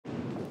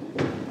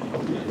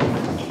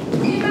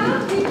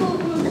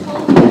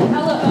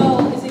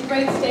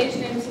great stage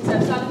name since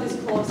I've started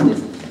this course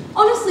is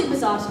honestly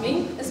bizarre to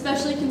me,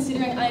 especially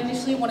considering I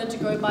initially wanted to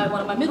go by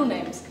one of my middle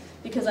names,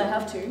 because I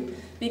have to,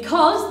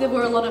 because there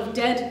were a lot of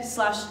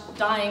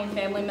dead/dying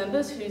family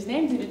members whose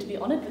names needed to be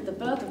honoured with the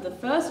birth of the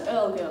first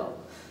Earle girl.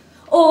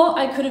 Or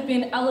I could have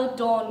been Ella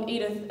Dawn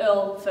Edith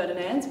Earle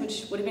Ferdinand,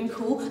 which would have been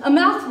cool, a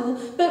mouthful,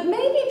 but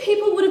maybe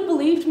people would have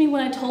believed me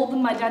when I told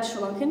them my dad's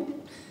Sri Lankan.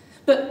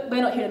 But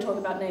we're not here to talk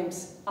about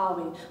names, are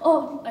we?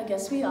 Oh, I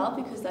guess we are,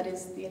 because that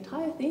is the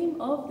entire theme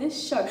of this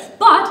show.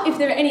 But if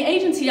there are any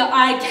agents here,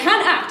 I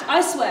can act, I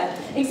swear.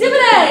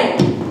 Exhibit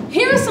A!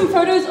 Here are some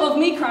photos of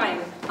me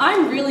crying.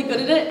 I'm really good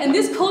at it, and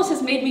this course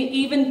has made me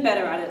even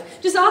better at it.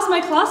 Just ask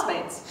my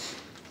classmates.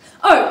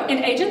 Oh,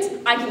 and agents,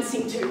 I can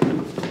sing too.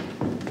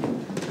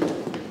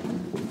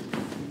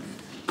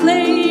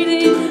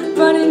 Lady,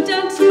 running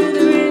down to the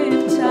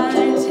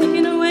riptide,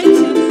 taken away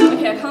to...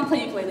 Okay, I can't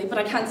play ukulele, but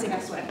I can sing, I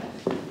swear.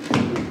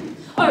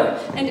 Oh,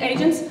 and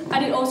agents, I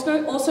did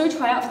also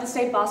try out for the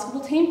state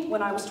basketball team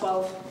when I was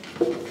 12.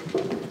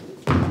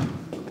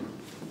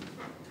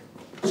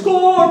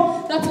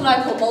 Score! That's what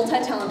I call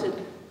multi-talented.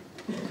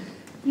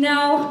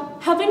 Now,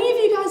 have any of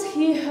you guys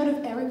here heard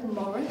of Eric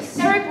Morris?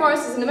 Eric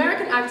Morris is an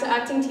American actor,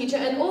 acting teacher,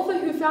 and author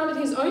who founded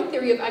his own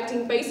theory of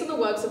acting based on the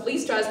works of Lee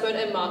Strasberg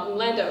and Martin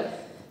Landau.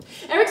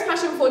 Eric's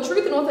passion for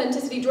truth and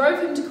authenticity drove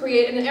him to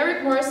create an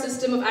Eric Morris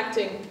system of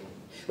acting,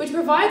 which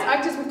provides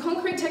actors with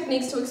concrete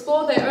techniques to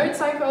explore their own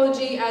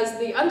psychology as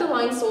the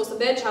underlying source of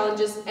their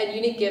challenges and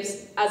unique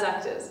gifts as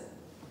actors.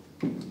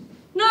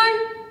 No?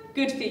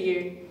 Good for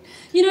you.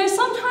 You know,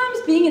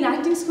 sometimes being in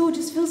acting school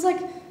just feels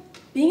like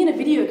being in a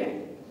video game.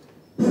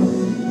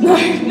 No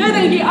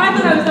thank you, I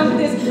thought I was done with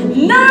this.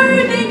 No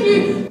thank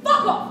you!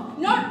 Fuck off!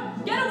 No,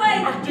 get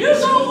away! Acting You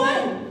school. go away!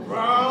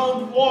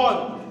 Round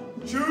 1.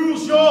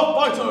 Choose your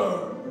fighter.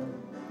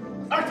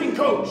 Acting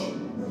coach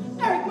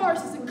Eric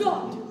Morris is a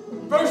god.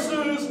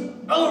 versus Do you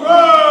want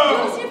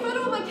Earle. to see a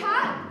photo of my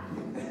cat?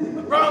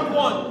 Round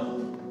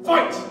 1.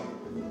 Fight.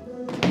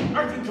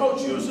 Acting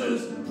coach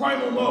uses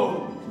primal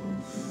mode.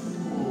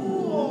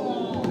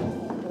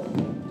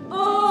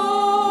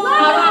 Oh!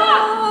 Louder!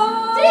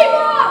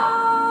 Deeper!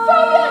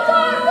 From your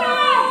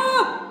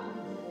diaphragm!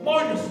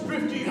 Minus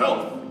 50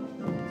 health.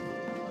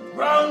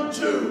 Round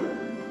 2.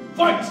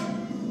 Fight.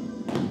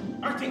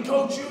 Acting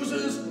coach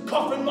uses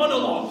coffin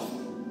monologue.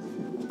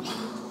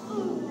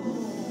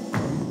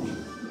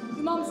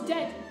 Your mom's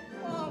dead.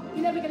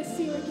 You're never gonna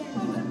see her again.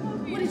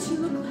 What did she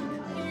look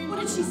like? What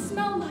did she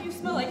smell like? You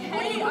smell like hay.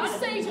 What do you want to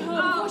say to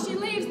her before she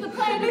leaves the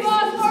planet of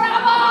Earth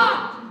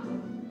forever?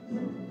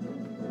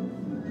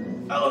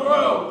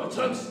 Earle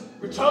attempts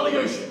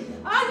retaliation.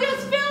 I'm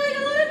just feeling a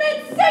little bit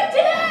sick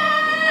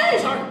today!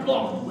 Attack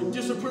blocked with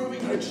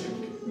disapproving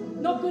headshake.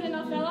 Not good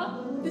enough,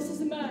 Ella. This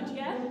is a merge,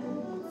 yeah?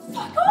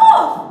 Fuck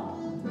off!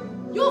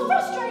 You're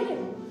frustrated!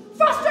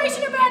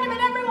 Frustration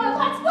abandonment, everyone!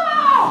 Let's go!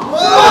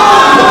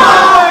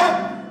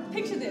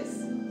 Picture this.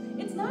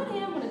 It's 9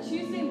 AM on a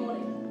Tuesday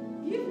morning.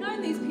 You've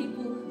known these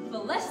people for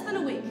less than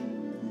a week.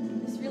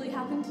 This really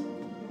happened?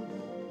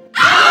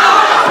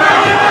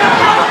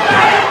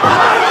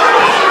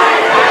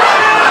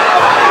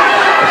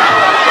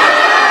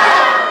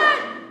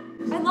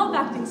 I love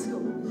acting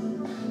school.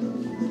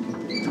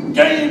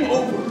 Game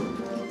over.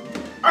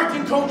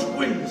 Acting coach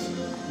wins.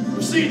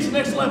 Proceed to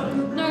next level.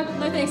 No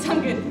thanks,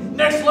 I'm good.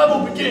 Next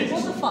level begins.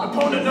 What the fuck?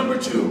 Opponent number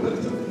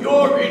 2.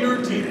 Your inner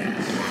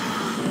demons.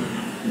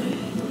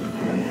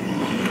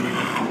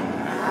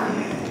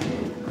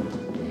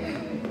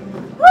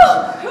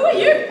 Who are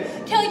you?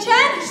 Kelly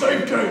Chan?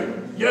 Save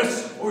game.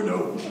 Yes or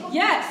no?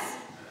 Yes.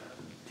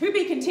 To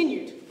be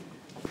continued.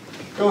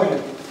 Go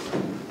ahead.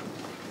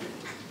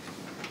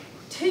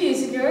 2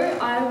 years ago,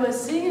 I was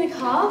sitting in a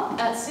car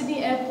at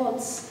Sydney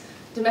Airport's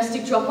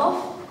domestic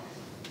drop-off.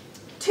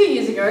 2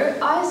 years ago,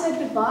 I said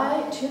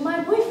goodbye to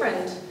my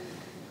boyfriend,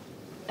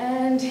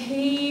 and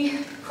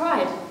he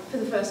cried for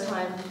the first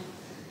time.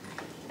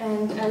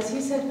 And as I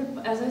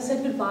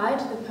said goodbye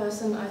to the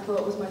person I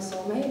thought was my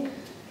soulmate,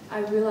 I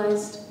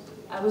realized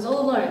I was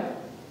all alone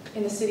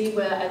in a city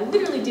where I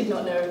literally did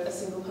not know a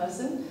single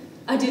person.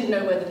 I didn't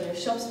know where the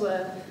nearest shops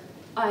were.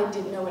 I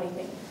didn't know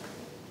anything.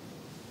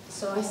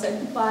 So I said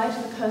goodbye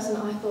to the person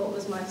I thought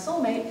was my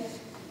soulmate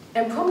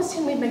and promised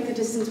him we'd make the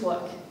distance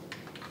work.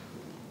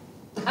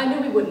 I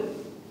knew we wouldn't,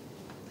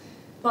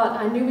 but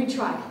I knew we'd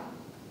try.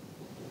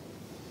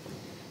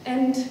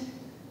 And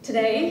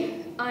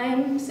today,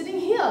 I'm sitting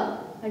here,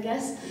 I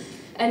guess.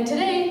 And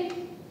today,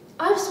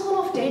 I've sworn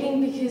off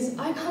dating because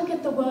I can't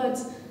get the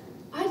words,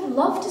 "I'd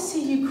love to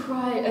see you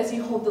cry as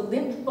you hold the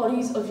limp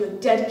bodies of your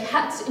dead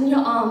cats in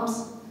your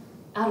arms,"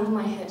 out of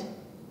my head.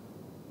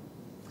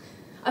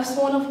 I've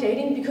sworn off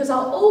dating because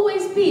I'll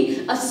always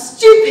be a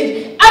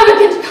stupid,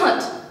 arrogant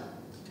cunt.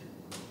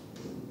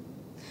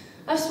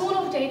 I've sworn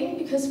off dating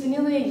because for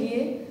nearly a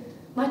year,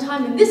 my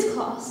time in this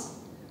class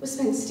was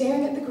spent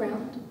staring at the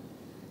ground,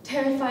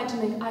 terrified to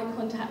make eye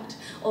contact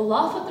or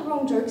laugh at the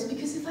wrong jokes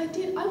because if I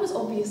did, I was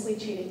obviously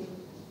cheating.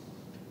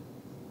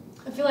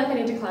 I feel like I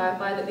need to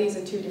clarify that these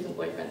are 2 different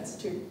boyfriends,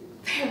 2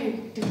 very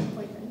different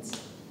boyfriends.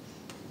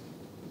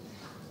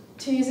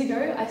 2 years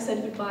ago, I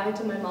said goodbye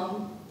to my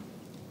mum,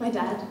 my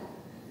dad,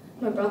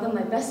 my brother,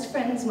 my best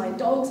friends, my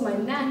dogs, my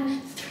nan,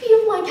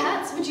 3 of my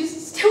cats, which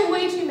is still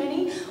way too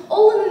many,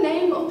 all in the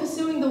name of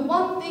pursuing the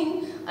one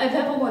thing I've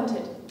ever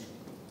wanted.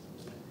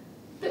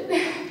 But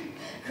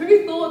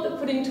who thought that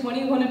putting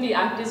 20 wannabe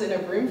actors in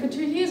a room for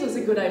 2 years was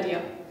a good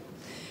idea?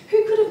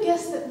 Who could have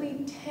guessed that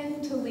we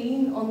tend to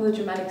lean on the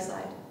dramatic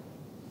side?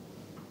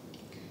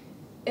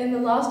 In the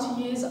last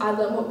 2 years, I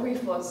learned what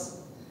grief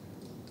was.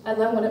 I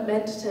learned what it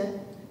meant to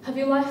have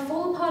your life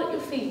fall apart at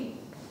your feet,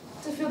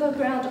 to feel the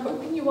ground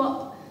open you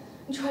up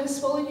and try to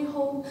swallow you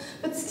whole,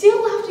 but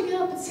still have to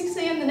get up at 6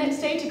 AM the next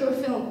day to go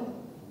film.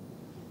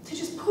 To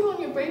just put on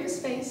your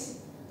bravest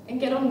face and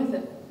get on with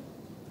it.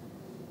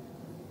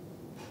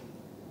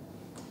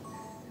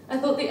 I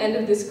thought the end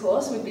of this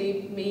course would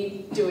be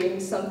me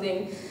doing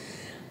something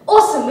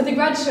awesome with a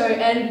grad show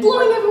and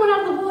blowing everyone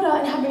out of the water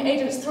and having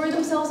agents throw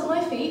themselves at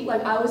my feet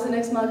like I was the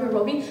next Margot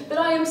Robbie, but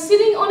I am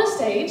sitting on a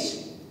stage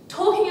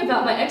talking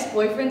about my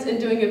ex-boyfriends and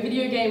doing a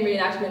video game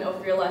reenactment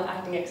of real-life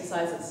acting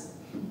exercises.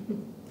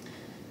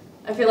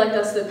 I feel like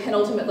that's the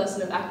penultimate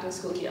lesson of acting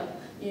school here.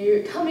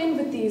 You come in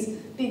with these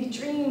big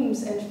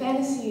dreams and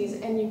fantasies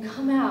and you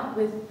come out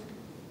with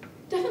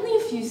definitely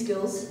a few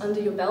skills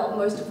under your belt,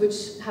 most of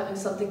which having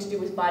something to do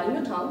with biting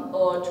your tongue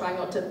or trying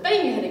not to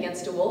bang your head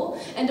against a wall,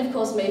 and of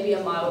course maybe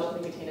a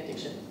mild nicotine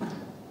addiction.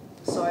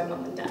 Sorry,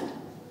 Mum and Dad.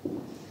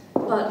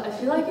 But I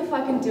feel like if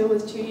I can deal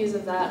with 2 years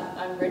of that,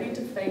 I'm ready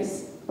to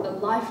face a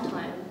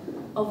lifetime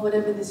of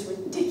whatever this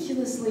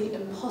ridiculously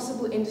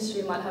impossible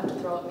industry might have to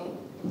throw at me.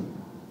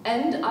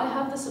 And I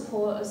have the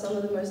support of some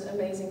of the most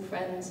amazing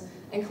friends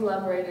and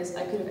collaborators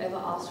I could have ever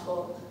asked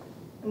for.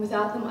 And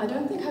without them, I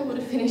don't think I would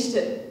have finished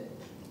it,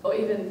 or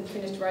even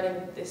finished writing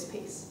this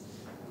piece.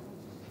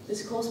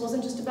 This course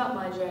wasn't just about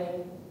my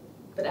journey,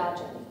 but our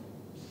journey.